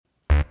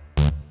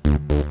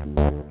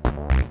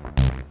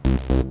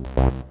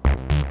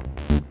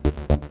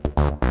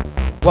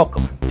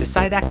Welcome to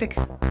Didactic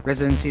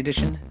Residency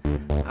Edition.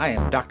 I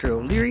am Dr.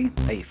 O'Leary,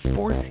 a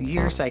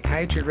fourth-year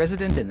psychiatry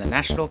resident in the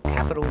National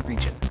Capital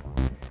Region.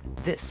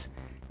 This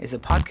is a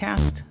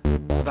podcast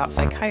about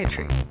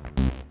psychiatry,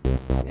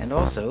 and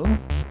also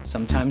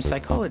sometimes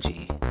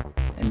psychology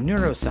and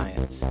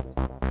neuroscience.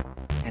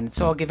 And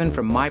it's all given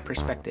from my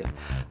perspective.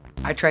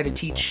 I try to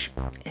teach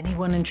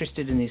anyone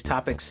interested in these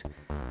topics,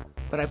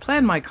 but I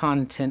plan my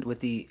content with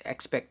the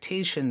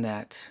expectation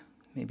that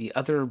maybe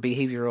other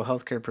behavioral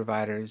healthcare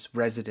providers,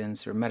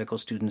 residents, or medical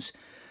students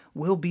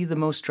will be the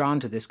most drawn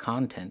to this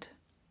content.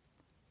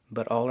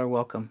 But all are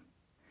welcome.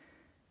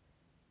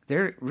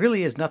 There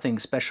really is nothing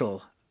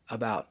special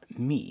about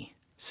me,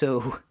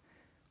 so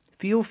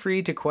feel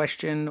free to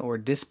question or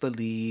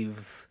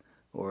disbelieve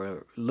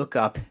or look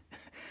up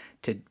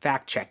to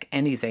fact-check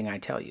anything I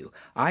tell you.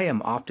 I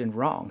am often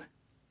wrong.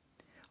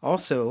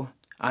 Also,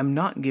 I'm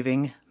not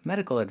giving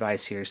medical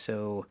advice here,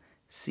 so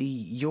see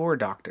your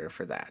doctor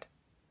for that.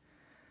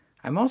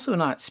 I'm also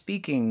not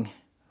speaking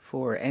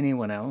for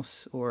anyone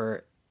else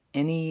or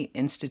any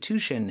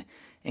institution,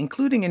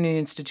 including any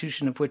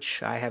institution of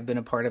which I have been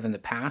a part of in the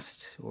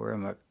past, or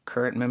am a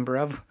current member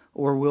of,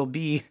 or will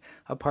be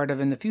a part of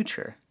in the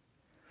future.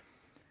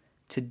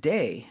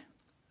 Today,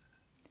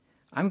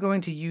 I'm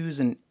going to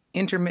use an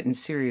intermittent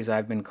series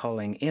I've been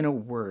calling In a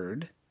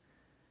Word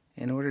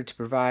in order to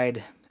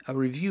provide a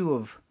review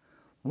of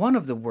one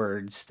of the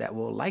words that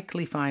will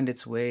likely find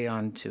its way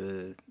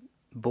onto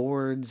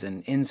boards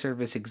and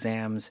in-service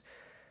exams,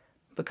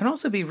 but can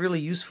also be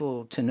really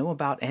useful to know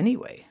about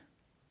anyway.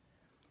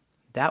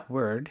 That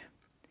word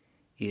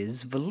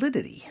is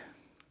validity.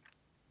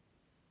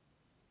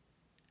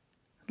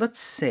 Let's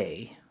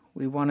say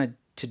we wanted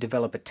to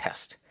develop a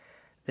test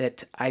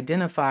that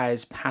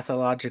identifies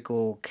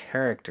pathological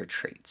character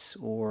traits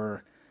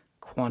or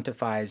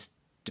quantifies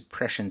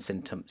depression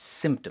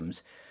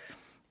symptoms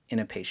in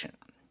a patient.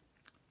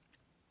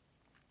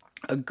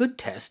 A good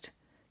test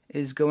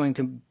is going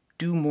to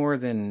do more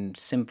than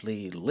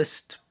simply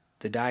list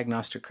the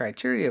diagnostic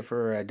criteria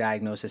for a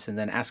diagnosis and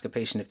then ask a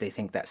patient if they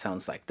think that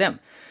sounds like them.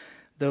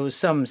 Though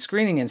some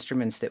screening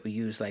instruments that we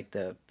use, like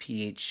the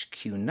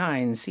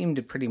PHQ-9, seem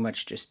to pretty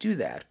much just do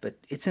that, but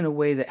it's in a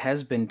way that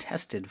has been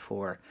tested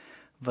for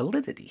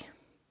validity.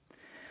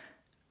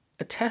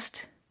 A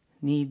test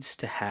needs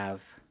to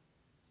have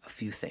a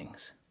few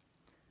things.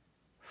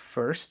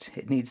 First,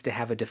 it needs to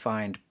have a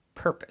defined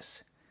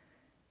purpose.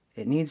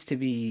 It needs to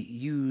be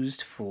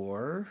used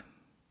for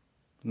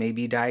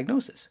maybe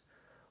diagnosis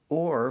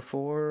or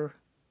for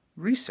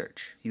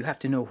research. You have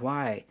to know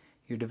why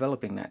you're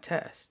developing that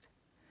test.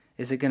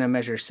 Is it going to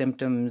measure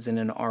symptoms in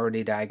an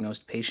already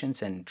diagnosed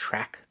patient and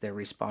track their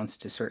response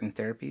to certain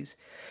therapies?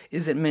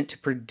 Is it meant to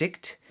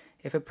predict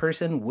if a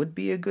person would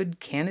be a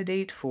good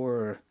candidate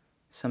for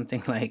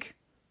something like,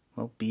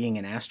 being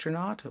an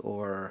astronaut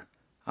or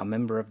a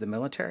member of the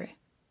military?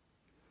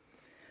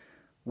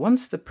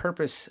 Once the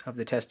purpose of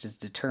the test is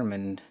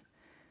determined,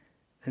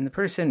 then the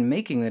person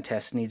making the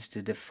test needs to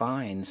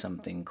define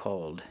something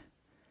called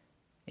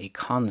a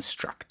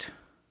construct.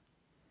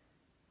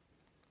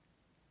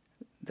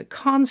 The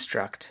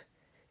construct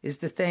is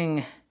the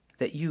thing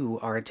that you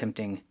are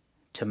attempting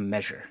to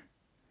measure.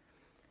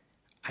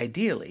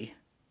 Ideally,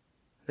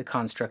 the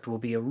construct will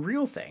be a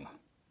real thing,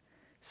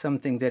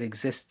 something that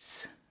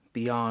exists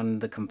beyond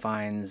the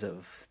confines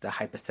of the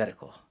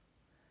hypothetical.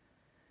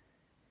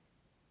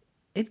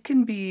 It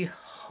can be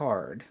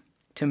hard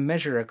to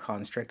measure a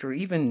construct or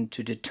even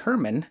to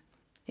determine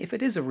if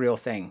it is a real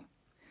thing.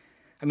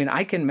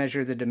 I can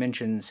measure the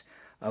dimensions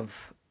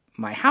of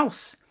my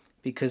house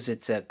because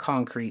it's a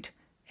concrete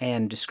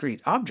and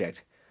discrete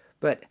object,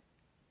 but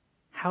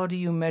how do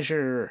you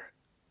measure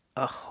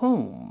a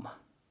home?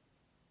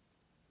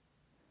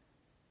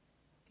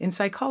 In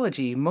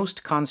psychology,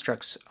 most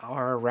constructs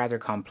are rather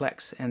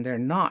complex, and they're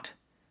not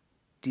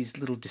these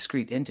little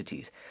discrete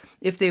entities.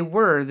 If they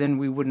were, then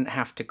we wouldn't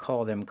have to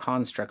call them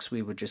constructs,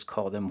 we would just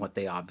call them what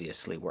they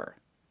obviously were.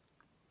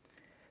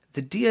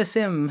 The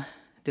DSM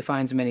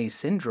defines many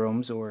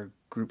syndromes or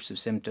groups of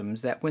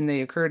symptoms that when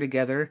they occur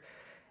together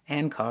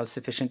and cause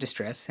sufficient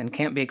distress and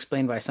can't be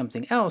explained by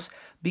something else,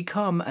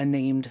 become a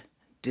named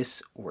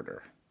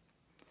disorder.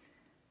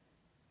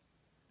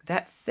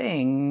 That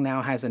thing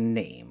now has a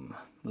name,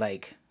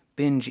 like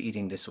binge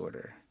eating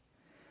disorder.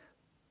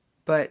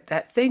 But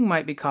that thing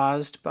might be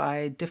caused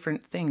by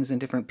different things in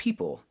different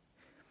people.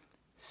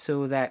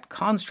 So that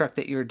construct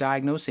that you're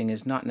diagnosing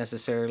is not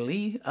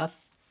necessarily a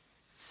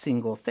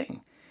single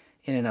thing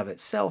in and of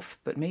itself,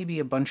 but maybe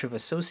a bunch of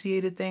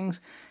associated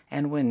things.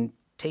 And when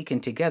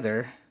taken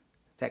together,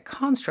 that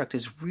construct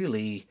is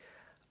really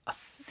a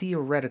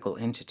theoretical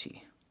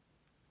entity.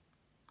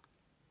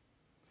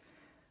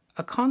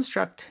 A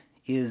construct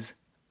is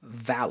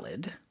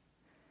valid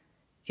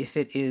if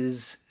it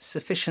is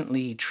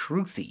sufficiently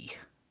truthy.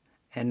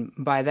 And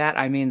by that,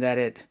 I mean that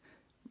it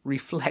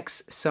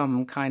reflects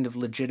some kind of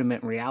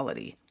legitimate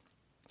reality.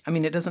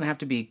 It doesn't have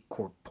to be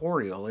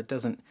corporeal. It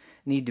doesn't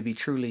need to be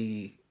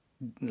truly,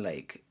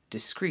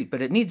 discrete, but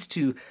it needs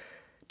to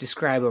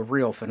describe a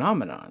real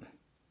phenomenon.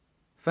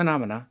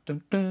 Phenomena.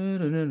 Dun, dun,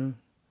 dun, dun, dun.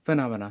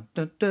 Phenomena.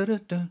 Dun, dun,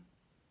 dun, dun.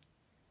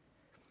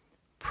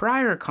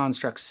 Prior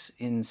constructs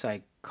in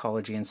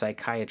psychology and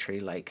psychiatry,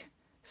 like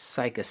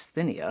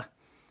psychasthenia,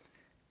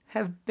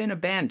 have been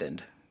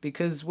abandoned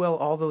because, well,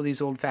 although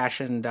these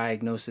old-fashioned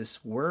diagnoses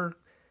were,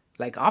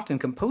 often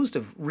composed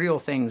of real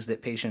things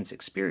that patients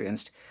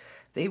experienced,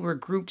 they were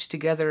grouped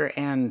together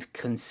and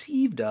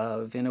conceived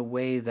of in a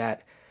way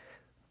that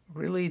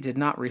really did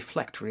not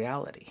reflect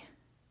reality.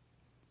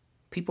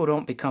 People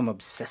don't become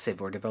obsessive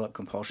or develop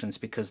compulsions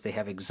because they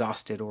have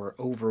exhausted or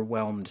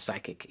overwhelmed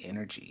psychic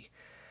energy.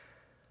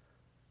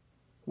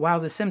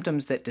 While the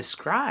symptoms that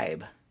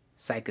describe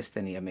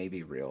psychasthenia may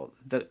be real,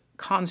 the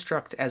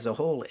construct as a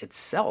whole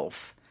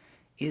itself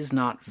is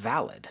not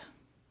valid.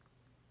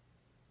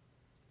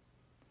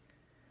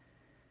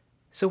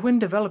 So when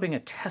developing a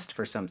test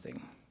for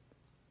something,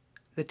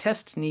 the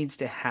test needs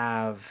to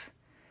have,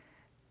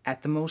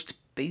 at the most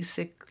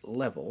basic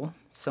level,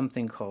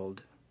 something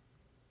called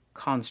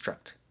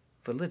construct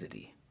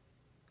validity,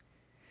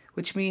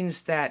 which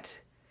means that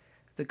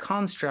the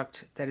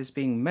construct that is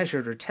being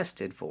measured or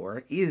tested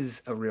for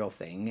is a real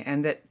thing,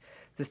 and that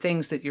the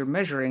things that you're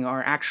measuring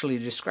are actually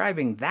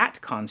describing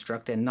that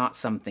construct and not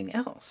something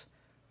else.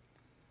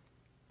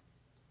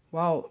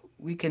 While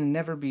we can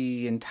never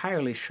be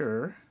entirely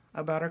sure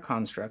about our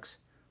constructs,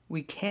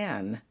 we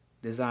can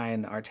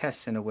design our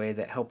tests in a way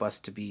that help us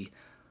to be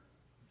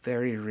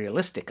very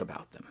realistic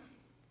about them.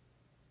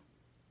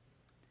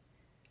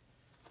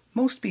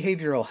 Most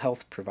behavioral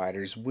health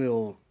providers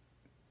will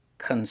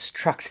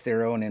construct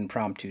their own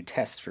impromptu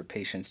tests for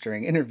patients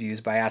during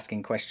interviews by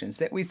asking questions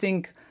that we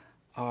think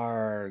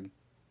are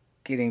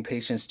getting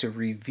patients to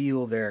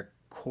reveal their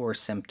core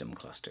symptom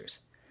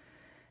clusters.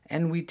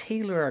 And we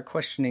tailor our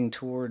questioning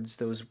towards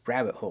those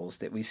rabbit holes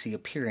that we see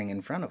appearing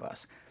in front of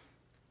us.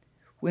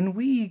 When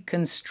we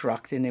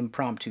construct an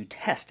impromptu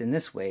test in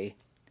this way,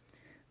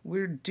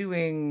 we're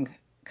doing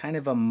kind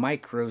of a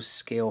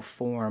micro-scale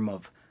form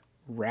of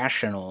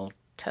rational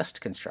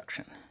test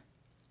construction.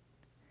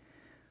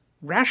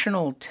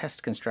 Rational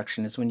test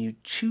construction is when you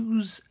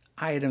choose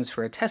items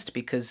for a test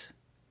because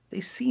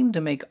they seem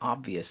to make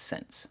obvious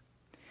sense.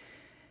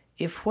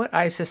 If what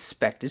I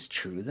suspect is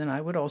true, then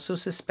I would also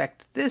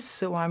suspect this,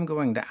 so I'm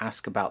going to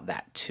ask about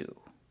that too.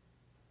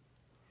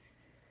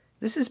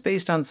 This is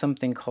based on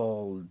something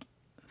called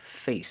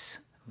face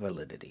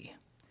validity,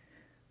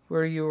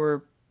 where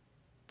you're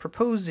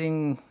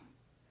proposing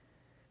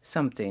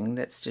something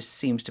that just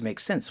seems to make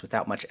sense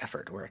without much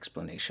effort or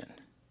explanation.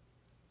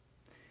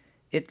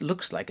 It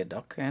looks like a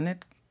duck, and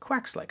it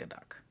quacks like a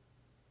duck.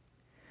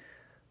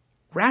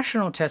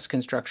 Rational test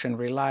construction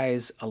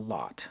relies a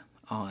lot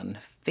on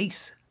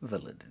face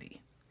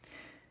validity.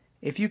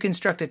 If you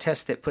construct a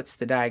test that puts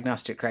the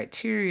diagnostic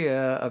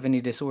criteria of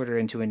any disorder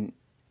into an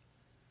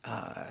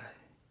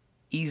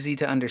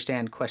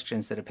easy-to-understand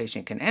questions that a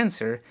patient can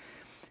answer,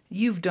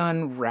 you've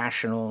done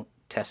rational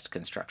test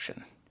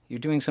construction. You're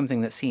doing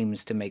something that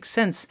seems to make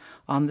sense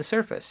on the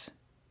surface.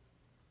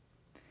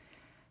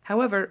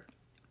 However,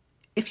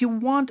 if you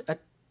want a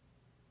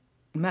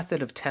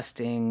method of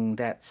testing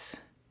that's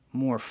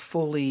more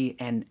fully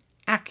and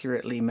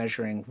accurately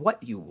measuring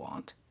what you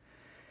want,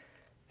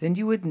 then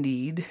you would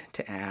need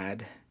to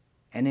add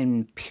an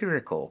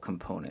empirical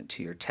component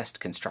to your test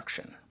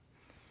construction.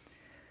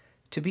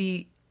 To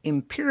be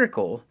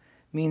empirical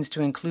means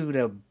to include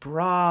a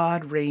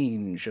broad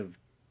range of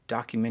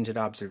documented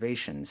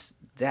observations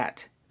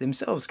that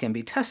themselves can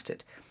be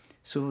tested.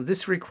 So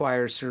this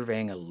requires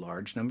surveying a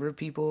large number of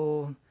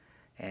people,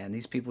 and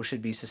these people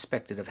should be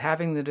suspected of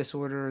having the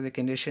disorder or the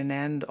condition,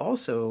 and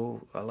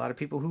also a lot of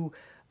people who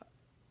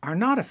are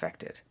not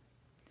affected.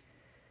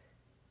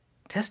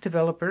 Test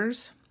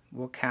developers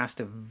will cast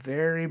a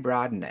very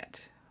broad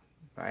net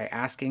by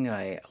asking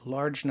a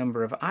large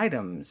number of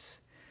items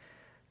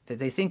that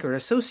they think are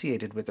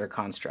associated with their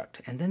construct,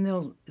 and then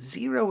they'll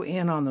zero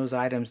in on those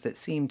items that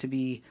seem to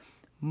be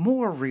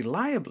more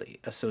reliably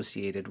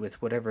associated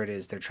with whatever it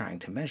is they're trying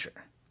to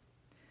measure.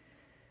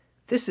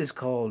 This is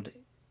called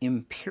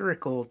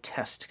empirical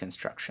test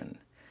construction,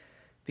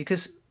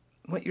 because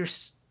what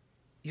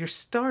you're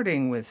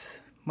starting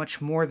with much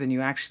more than you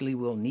actually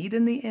will need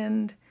in the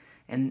end,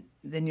 and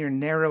then you're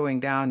narrowing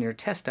down your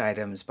test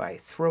items by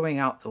throwing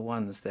out the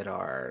ones that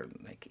are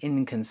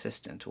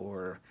inconsistent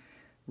or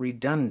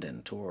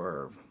redundant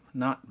or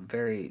not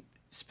very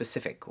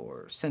specific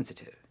or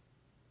sensitive.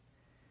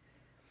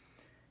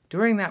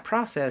 During that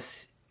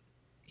process,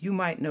 you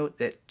might note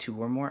that two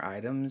or more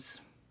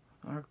items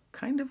are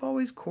kind of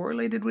always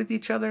correlated with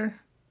each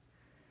other.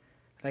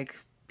 Like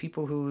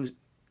people who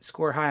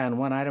score high on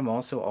one item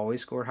also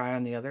always score high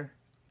on the other.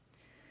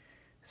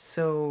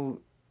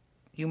 So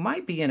you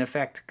might be, in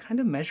effect, kind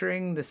of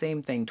measuring the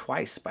same thing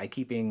twice by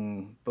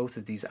keeping both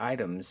of these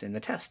items in the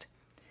test.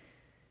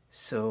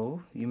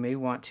 So you may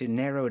want to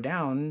narrow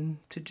down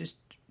to just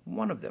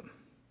one of them.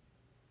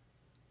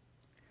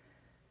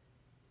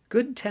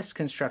 Good test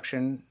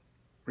construction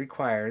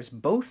requires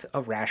both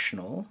a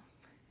rational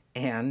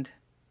and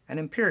an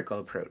empirical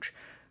approach.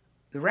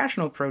 The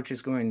rational approach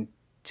is going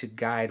to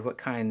guide what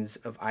kinds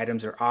of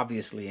items are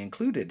obviously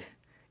included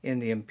in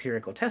the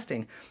empirical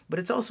testing, but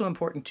it's also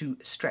important to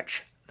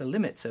stretch the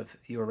limits of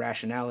your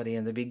rationality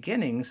in the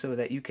beginning so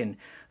that you can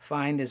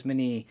find as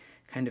many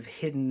kind of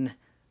hidden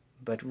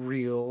but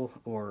real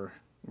or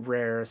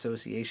rare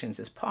associations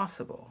as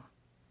possible.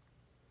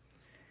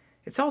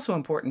 It's also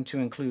important to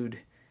include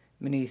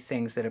many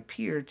things that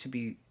appear to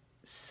be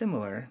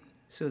similar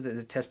so that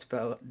the test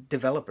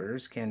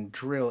developers can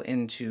drill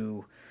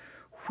into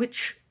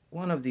which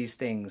one of these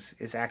things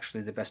is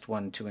actually the best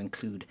one to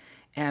include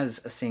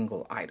as a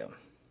single item.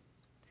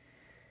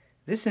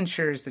 This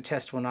ensures the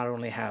test will not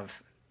only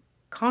have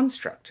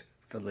construct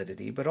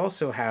validity, but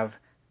also have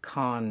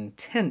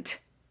content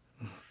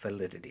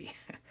validity,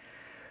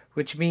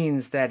 which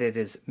means that it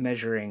is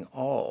measuring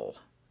all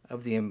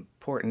of the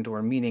important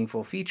or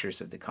meaningful features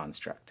of the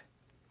construct.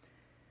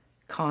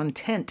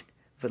 Content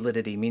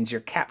validity means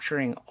you're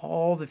capturing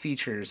all the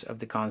features of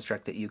the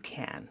construct that you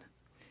can.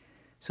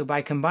 So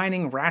by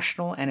combining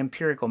rational and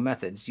empirical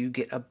methods, you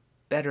get a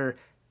better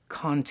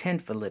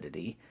content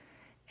validity,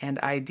 and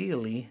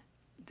ideally,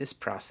 this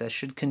process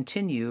should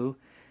continue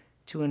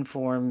to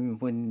inform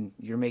when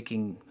you're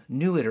making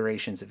new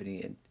iterations of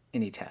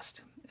any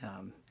test,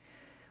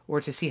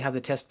 or to see how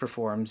the test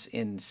performs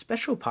in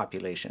special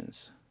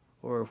populations,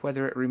 or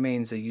whether it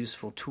remains a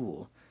useful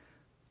tool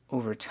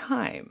over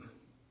time.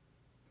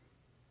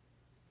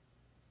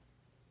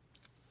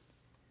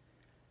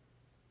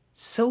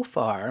 So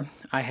far,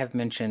 I have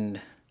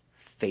mentioned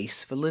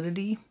face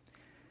validity,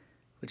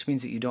 which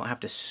means that you don't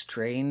have to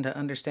strain to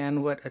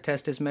understand what a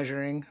test is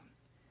measuring.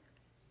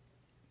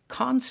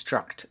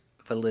 Construct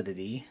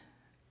validity,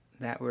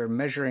 that we're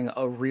measuring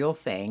a real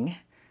thing,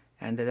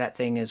 and that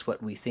thing is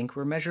what we think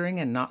we're measuring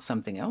and not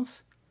something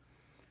else.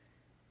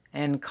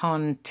 And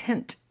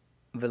content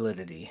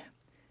validity,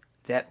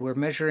 that we're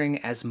measuring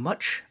as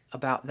much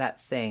about that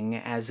thing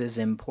as is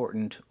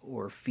important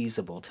or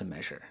feasible to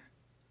measure.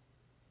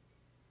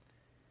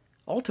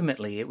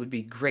 Ultimately, it would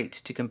be great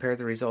to compare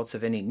the results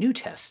of any new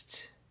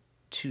test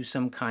to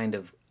some kind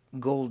of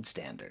gold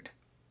standard.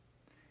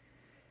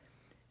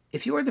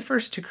 If you are the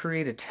first to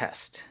create a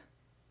test,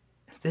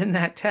 then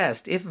that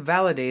test, if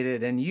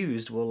validated and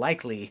used, will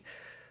likely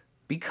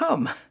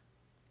become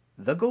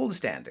the gold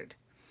standard.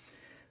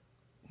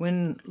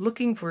 When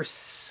looking for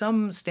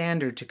some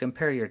standard to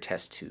compare your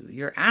test to,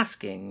 you're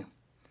asking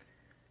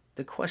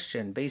the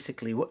question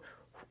basically,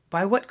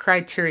 by what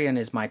criterion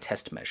is my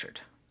test measured?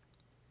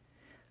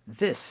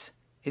 This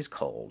is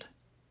called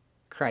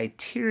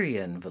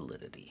criterion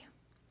validity.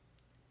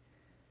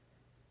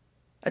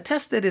 A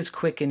test that is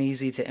quick and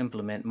easy to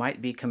implement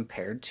might be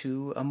compared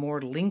to a more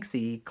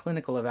lengthy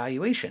clinical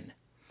evaluation,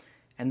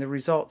 and the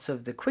results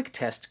of the quick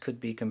test could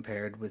be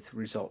compared with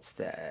results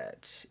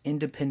that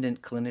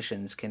independent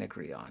clinicians can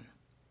agree on.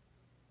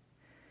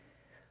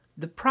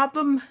 The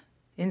problem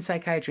in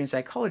psychiatry and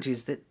psychology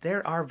is that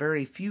there are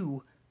very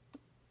few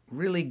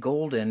really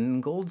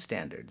golden gold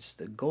standards.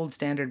 The gold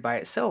standard by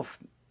itself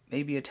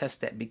may be a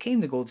test that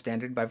became the gold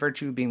standard by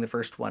virtue of being the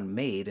first one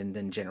made and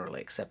then generally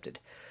accepted.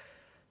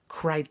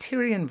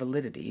 Criterion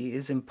validity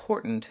is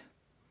important,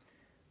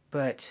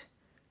 but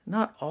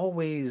not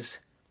always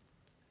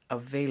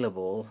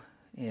available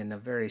in a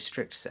very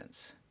strict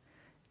sense.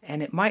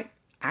 And it might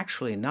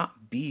actually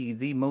not be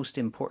the most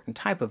important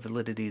type of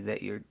validity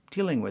that you're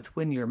dealing with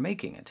when you're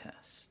making a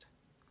test.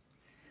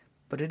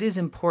 But it is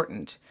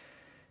important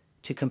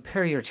to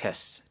compare your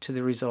tests to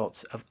the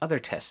results of other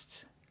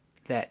tests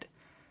that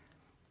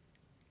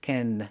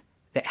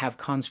have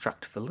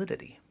construct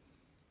validity.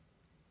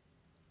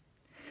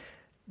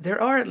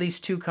 There are at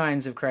least two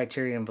kinds of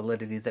criterion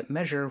validity that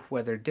measure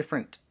whether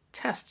different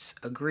tests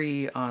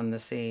agree on the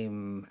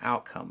same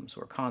outcomes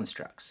or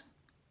constructs.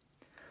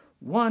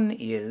 One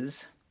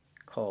is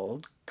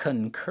called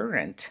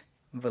concurrent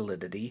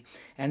validity,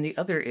 and the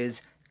other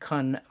is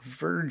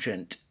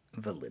convergent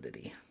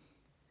validity.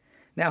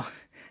 Now,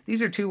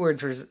 these are two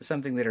words for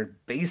something that are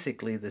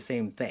basically the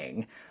same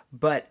thing,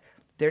 but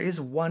there is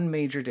one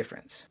major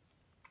difference.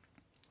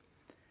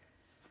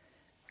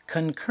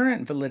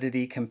 Concurrent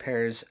validity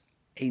compares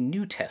a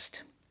new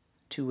test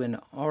to an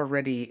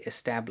already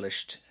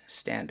established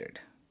standard.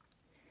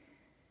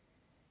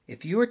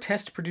 If your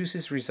test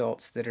produces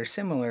results that are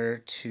similar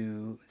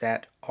to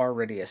that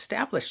already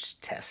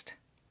established test,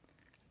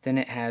 then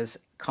it has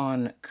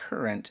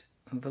concurrent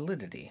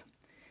validity.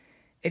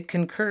 It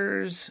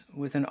concurs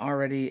with an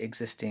already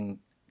existing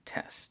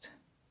test.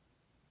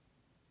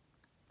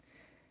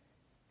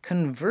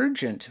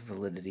 Convergent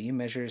validity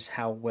measures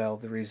how well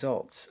the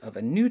results of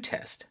a new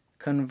test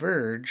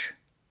converge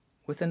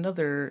with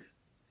another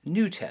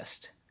new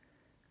test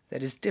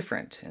that is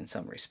different in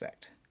some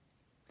respect.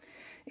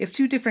 If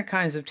two different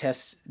kinds of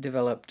tests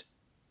developed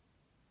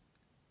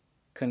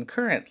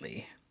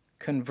concurrently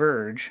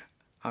converge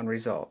on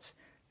results,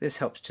 this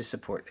helps to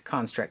support the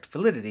construct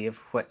validity of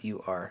what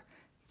you are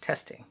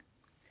testing.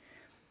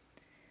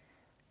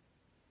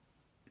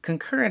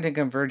 Concurrent and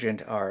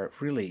convergent are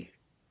really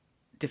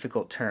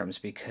difficult terms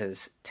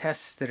because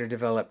tests that are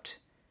developed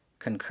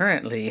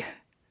concurrently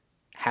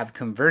have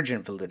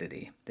convergent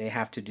validity. They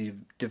have to be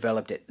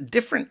developed at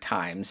different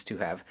times to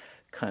have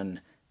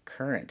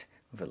concurrent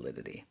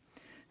validity.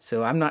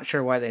 So I'm not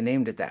sure why they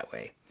named it that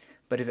way.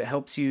 But if it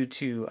helps you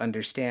to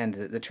understand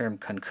that the term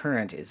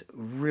concurrent is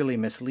really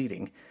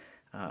misleading,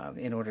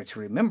 in order to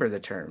remember the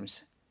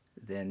terms,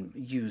 then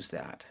use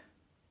that.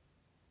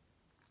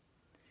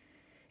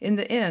 In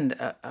the end,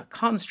 a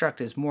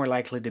construct is more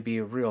likely to be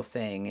a real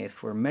thing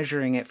if we're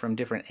measuring it from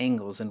different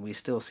angles and we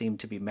still seem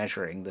to be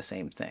measuring the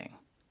same thing.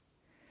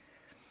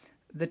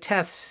 The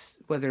tests,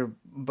 whether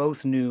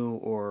both new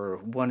or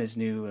one is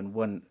new and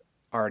one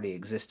already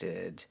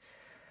existed,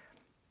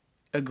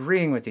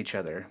 agreeing with each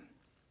other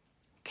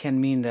can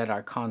mean that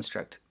our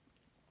construct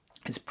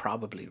is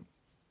probably,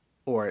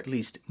 or at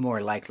least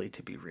more likely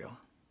to be real.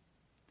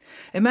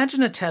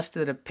 Imagine a test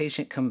that a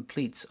patient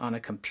completes on a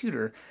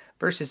computer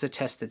versus a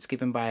test that's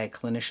given by a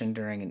clinician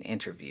during an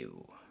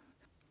interview.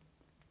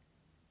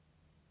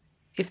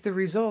 If the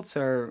results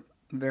are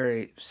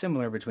very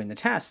similar between the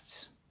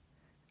tests,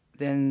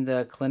 then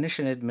the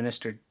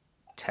clinician-administered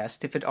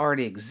test, if it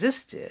already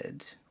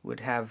existed, would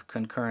have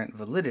concurrent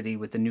validity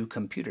with the new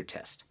computer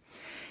test.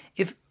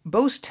 If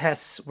both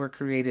tests were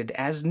created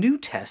as new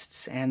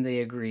tests and they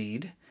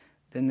agreed,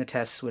 then the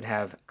tests would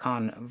have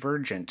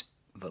convergent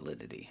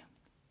validity.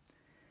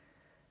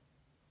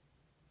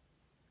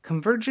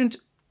 Convergent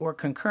or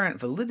concurrent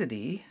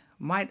validity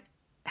might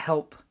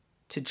help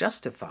to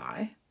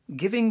justify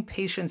giving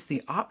patients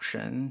the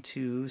option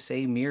to,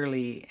 say,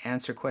 merely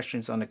answer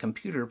questions on a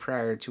computer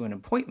prior to an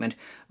appointment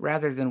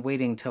rather than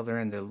waiting till they're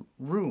in the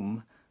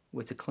room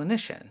with a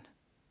clinician.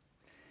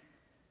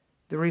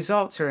 The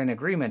results are in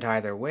agreement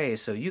either way,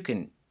 so you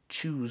can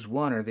choose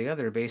one or the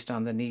other based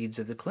on the needs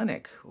of the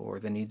clinic or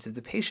the needs of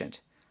the patient.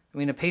 I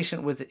mean, a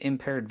patient with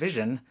impaired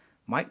vision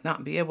might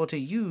not be able to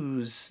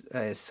use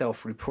a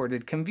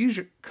self-reported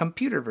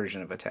computer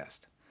version of a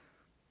test.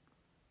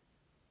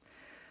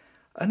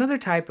 Another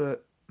type of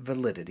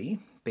validity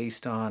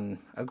based on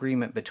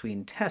agreement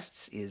between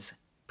tests is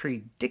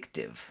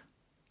predictive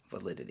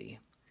validity.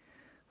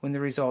 When the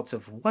results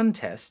of one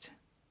test,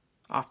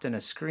 often a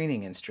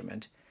screening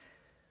instrument,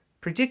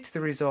 predict the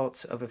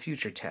results of a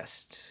future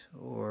test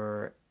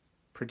or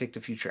predict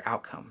a future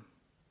outcome.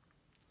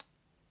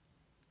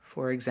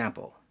 For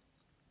example,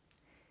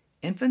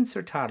 infants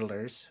or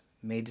toddlers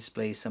may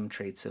display some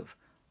traits of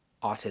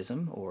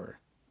autism or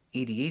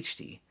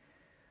ADHD,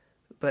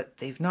 but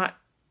they've not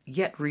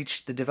yet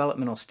reached the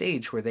developmental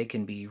stage where they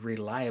can be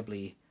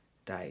reliably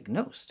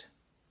diagnosed.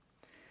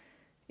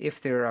 If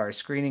there are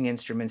screening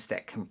instruments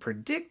that can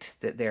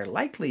predict that they're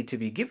likely to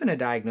be given a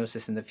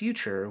diagnosis in the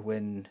future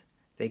when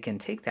they can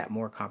take that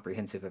more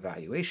comprehensive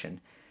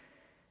evaluation,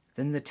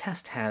 then the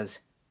test has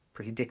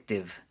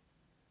predictive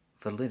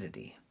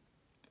validity.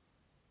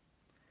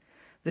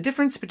 The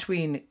difference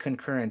between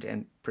concurrent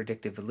and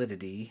predictive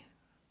validity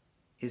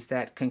is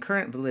that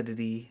concurrent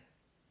validity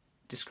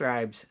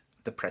describes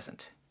the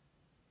present.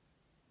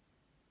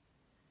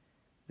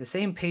 The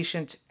same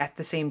patient at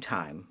the same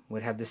time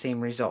would have the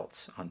same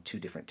results on two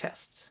different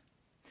tests.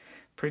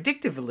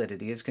 Predictive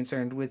validity is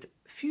concerned with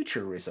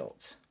future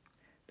results.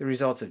 The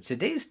results of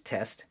today's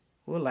test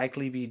will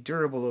likely be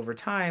durable over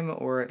time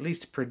or at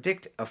least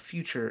predict a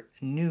future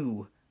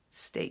new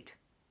state.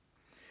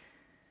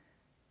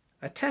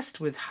 A test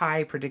with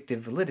high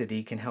predictive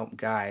validity can help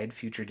guide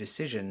future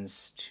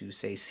decisions to,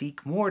 say,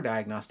 seek more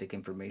diagnostic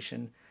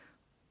information,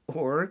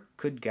 or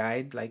could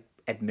guide, like,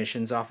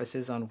 admissions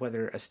offices on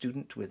whether a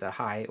student with a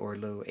high or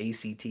low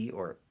ACT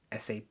or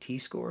SAT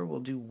score will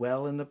do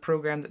well in the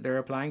program that they're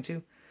applying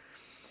to.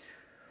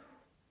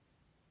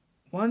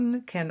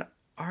 One can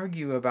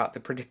argue about the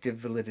predictive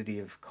validity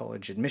of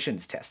college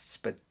admissions tests,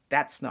 but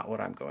that's not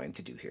what I'm going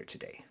to do here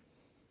today.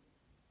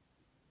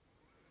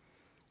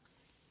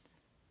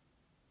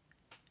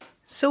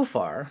 So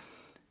far,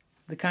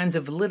 the kinds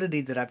of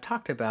validity that I've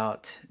talked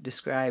about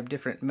describe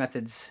different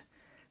methods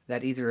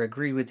that either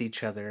agree with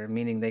each other,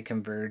 meaning they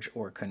converge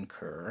or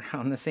concur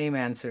on the same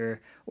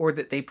answer, or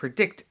that they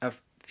predict a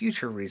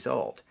future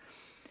result.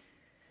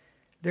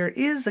 There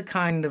is a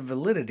kind of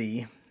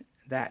validity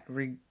that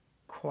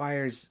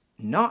requires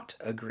not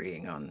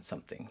agreeing on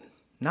something,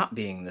 not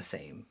being the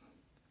same,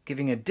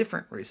 giving a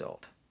different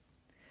result.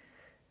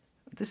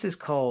 This is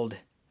called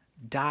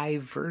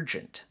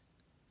divergent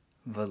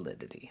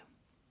validity.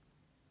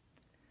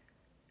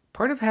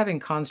 Part of having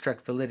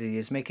construct validity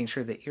is making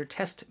sure that your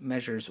test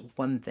measures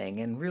one thing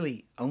and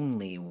really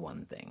only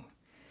one thing.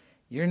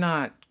 You're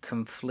not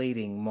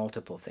conflating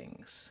multiple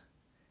things.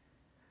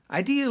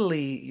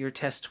 Ideally, your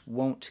test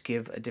won't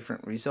give a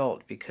different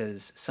result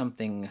because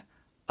something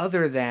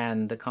other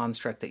than the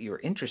construct that you're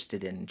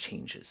interested in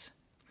changes.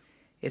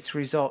 Its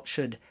result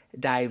should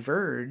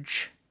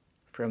diverge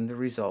from the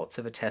results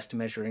of a test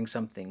measuring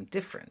something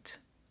different.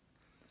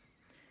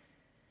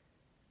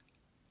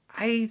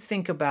 I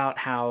think about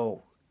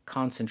how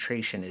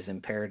concentration is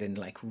impaired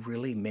in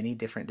really many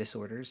different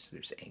disorders.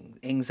 There's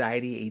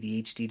anxiety,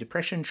 ADHD,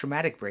 depression,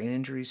 traumatic brain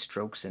injuries,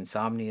 strokes,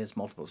 insomnias,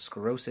 multiple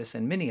sclerosis,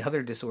 and many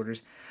other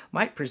disorders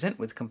might present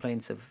with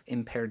complaints of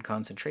impaired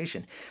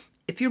concentration.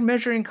 If you're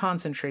measuring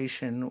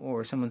concentration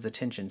or someone's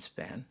attention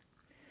span,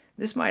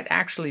 this might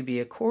actually be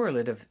a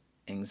correlate of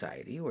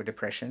anxiety or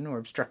depression or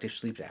obstructive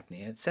sleep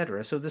apnea,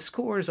 etc. So the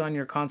scores on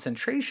your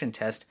concentration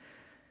test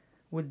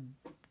would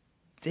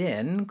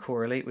then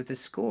correlate with the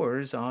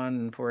scores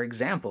on, for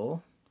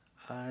example,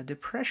 a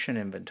depression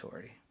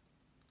inventory.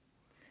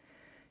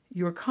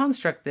 Your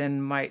construct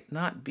then might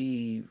not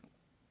be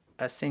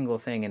a single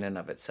thing in and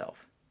of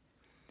itself.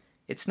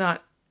 It's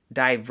not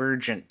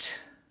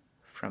divergent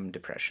from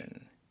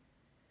depression.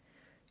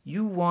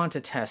 You want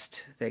a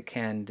test that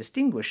can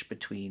distinguish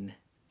between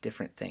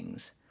different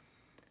things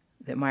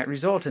that might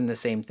result in the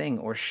same thing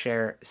or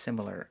share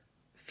similar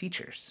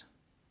features.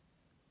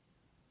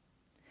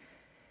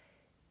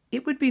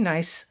 It would be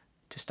nice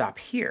to stop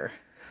here,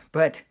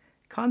 but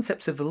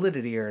concepts of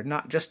validity are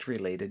not just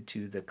related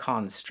to the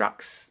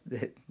constructs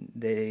that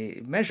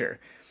they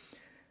measure.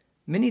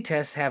 Many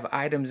tests have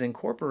items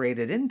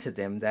incorporated into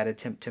them that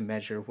attempt to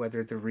measure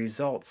whether the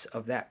results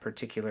of that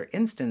particular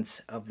instance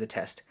of the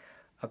test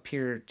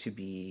appear to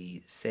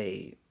be,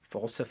 say,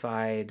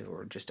 falsified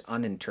or just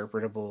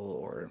uninterpretable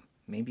or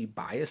maybe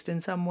biased in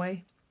some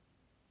way.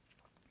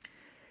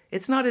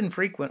 It's not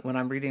infrequent when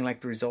I'm reading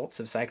the results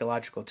of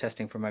psychological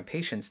testing for my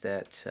patients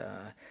that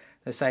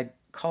the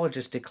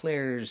psychologist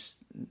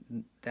declares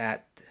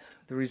that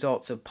the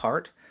results of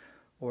part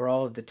or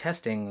all of the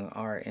testing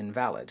are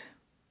invalid.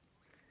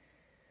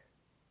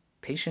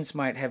 Patients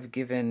might have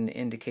given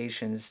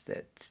indications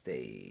that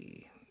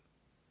they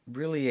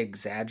really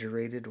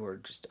exaggerated or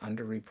just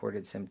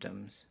underreported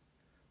symptoms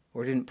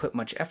or didn't put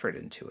much effort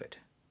into it.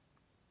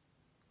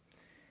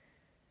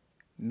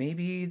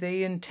 Maybe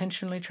they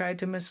intentionally tried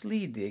to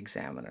mislead the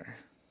examiner.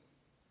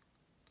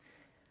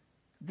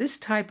 This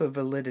type of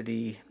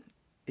validity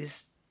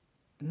is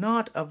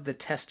not of the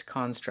test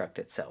construct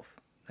itself,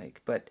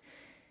 but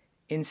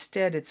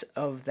instead it's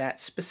of that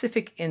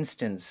specific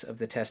instance of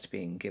the test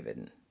being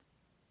given.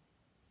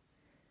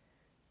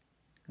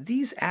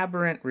 These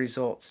aberrant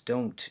results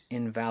don't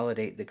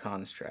invalidate the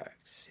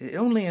construct. It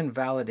only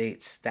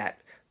invalidates that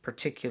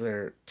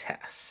particular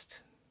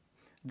test,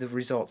 the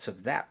results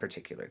of that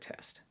particular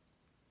test.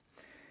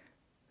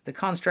 The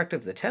construct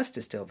of the test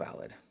is still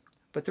valid,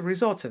 but the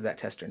results of that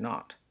test are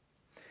not.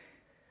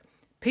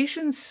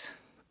 Patients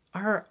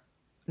are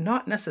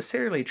not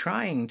necessarily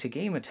trying to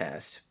game a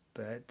test,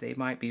 but they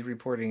might be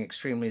reporting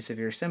extremely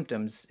severe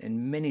symptoms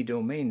in many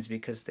domains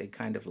because they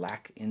kind of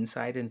lack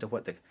insight into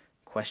what the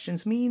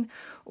questions mean,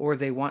 or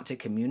they want to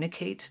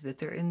communicate that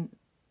they're in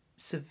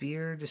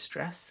severe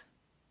distress.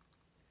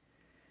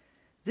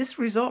 This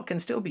result can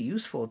still be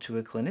useful to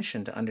a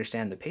clinician to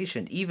understand the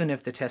patient, even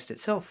if the test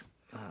itself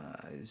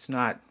is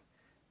not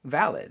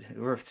valid,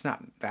 or if it's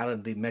not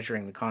validly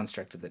measuring the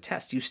construct of the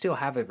test. You still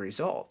have a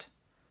result.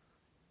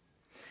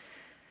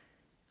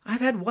 I've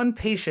had one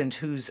patient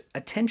whose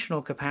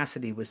attentional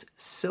capacity was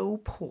so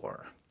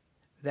poor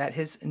that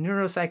his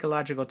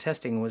neuropsychological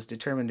testing was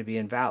determined to be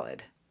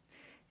invalid,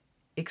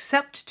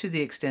 except to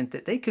the extent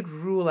that they could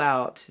rule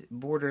out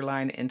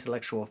borderline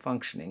intellectual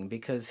functioning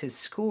because his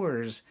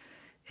scores,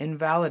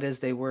 invalid as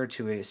they were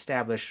to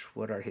establish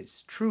what are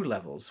his true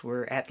levels,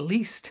 were at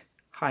least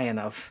high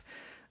enough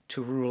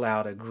to rule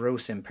out a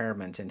gross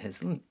impairment in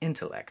his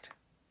intellect.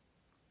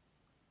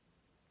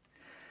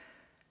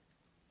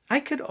 I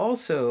could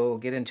also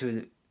get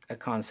into a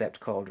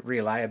concept called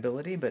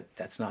reliability, but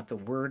that's not the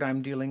word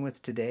I'm dealing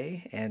with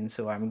today, and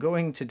so I'm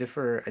going to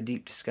defer a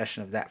deep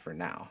discussion of that for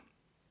now.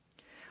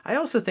 I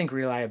also think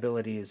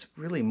reliability is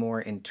really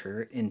more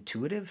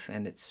intuitive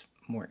and it's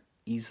more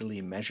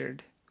easily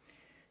measured.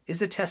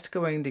 Is a test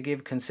going to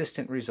give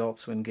consistent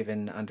results when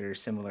given under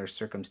similar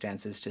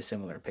circumstances to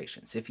similar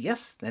patients? If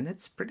yes, then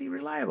it's pretty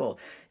reliable.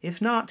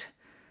 If not,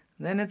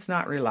 then it's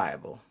not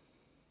reliable.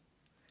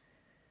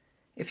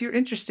 If you're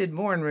interested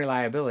more in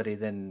reliability,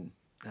 then,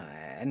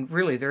 and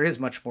really there is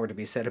much more to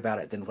be said about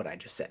it than what I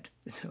just said,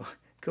 so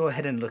go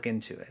ahead and look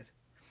into it.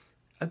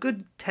 A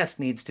good test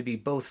needs to be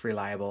both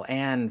reliable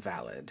and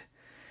valid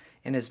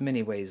in as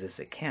many ways as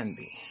it can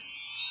be.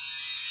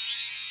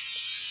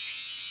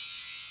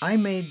 I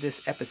made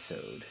this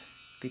episode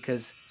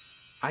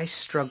because I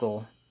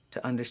struggle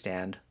to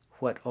understand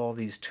what all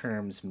these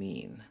terms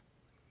mean.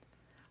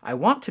 I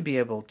want to be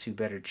able to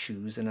better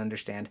choose and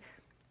understand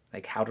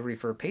how to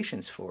refer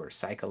patients for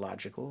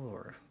psychological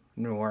or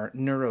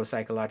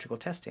neuropsychological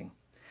testing.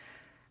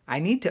 I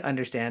need to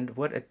understand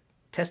what a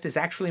test is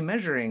actually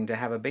measuring to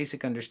have a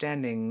basic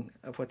understanding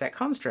of what that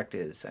construct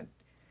is.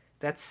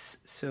 That's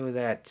so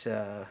that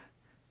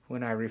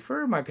when I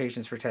refer my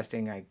patients for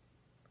testing,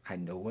 I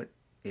know what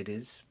it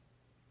is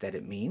that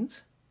it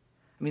means.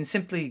 I mean,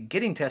 simply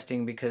getting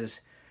testing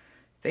because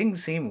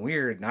things seem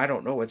weird and I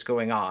don't know what's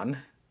going on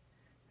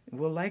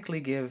will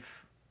likely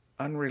give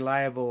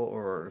unreliable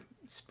or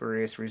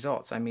spurious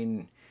results. I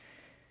mean,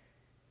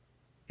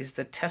 is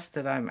the test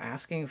that I'm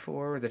asking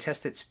for, the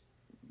test that's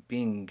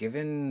being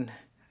given,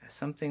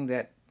 something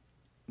that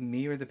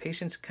me or the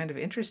patient's kind of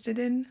interested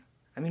in?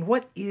 I mean,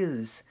 what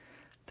is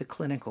the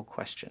clinical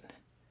question?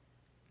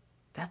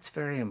 That's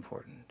very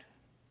important.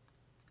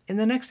 In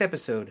the next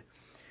episode,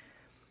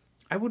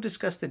 I will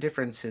discuss the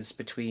differences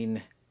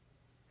between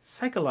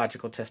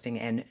psychological testing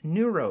and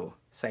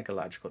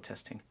neuropsychological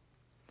testing.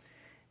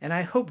 And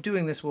I hope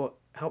doing this will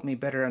help me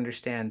better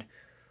understand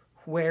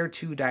where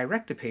to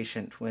direct a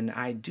patient when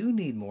I do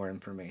need more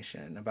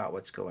information about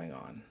what's going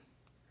on.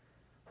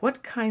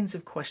 What kinds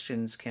of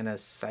questions can a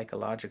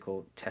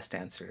psychological test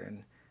answer,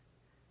 and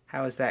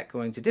how is that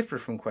going to differ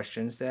from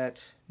questions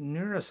that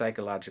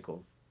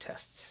neuropsychological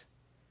tests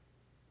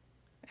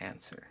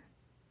answer?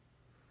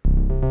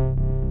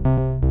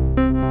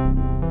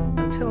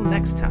 Until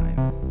next time,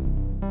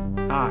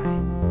 I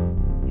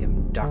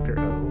am Dr.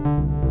 O,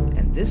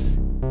 and this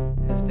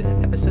has been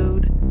an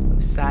episode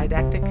of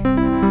Psydactic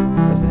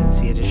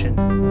Residency Edition.